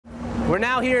We're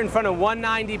now here in front of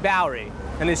 190 Bowery,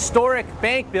 an historic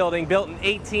bank building built in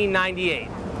 1898.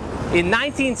 In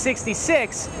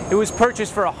 1966, it was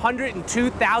purchased for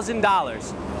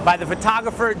 $102,000 by the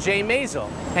photographer Maisel,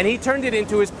 and he turned it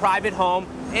into his private home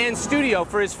and studio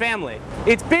for his family.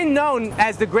 It's been known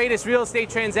as the greatest real estate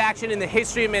transaction in the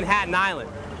history of Manhattan Island,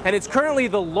 and it's currently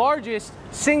the largest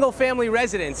single-family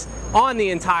residence on the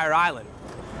entire island.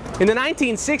 In the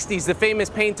 1960s, the famous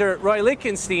painter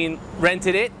Lichtenstein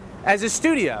rented it as a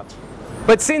studio.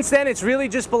 But since then, it's really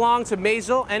just belonged to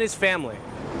Maisel and his family.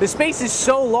 The space is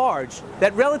so large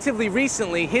that relatively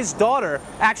recently, his daughter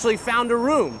actually found a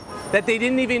room that they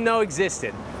didn't even know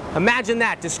existed. Imagine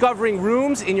that, discovering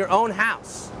rooms in your own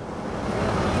house.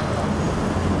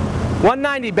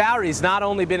 190 Bowery's not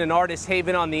only been an artist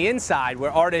haven on the inside,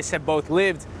 where artists have both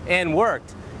lived and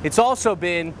worked, it's also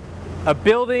been a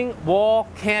building wall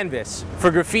canvas for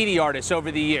graffiti artists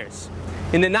over the years.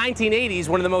 In the 1980s,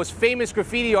 one of the most famous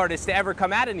graffiti artists to ever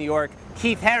come out of New York,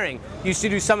 Haring, used to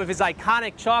do some of his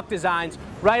iconic chalk designs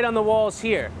right on the walls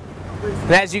here.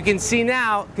 And as you can see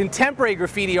now, contemporary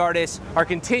graffiti artists are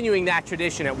continuing that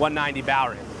tradition at 190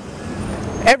 Bowery.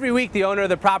 Every week, the owner of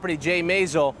the property,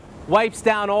 Maisel, wipes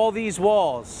down all these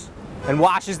walls and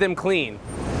washes them clean.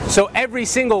 So every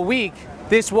single week,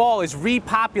 this wall is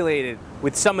repopulated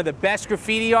with some of the best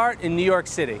graffiti art in New York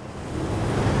City.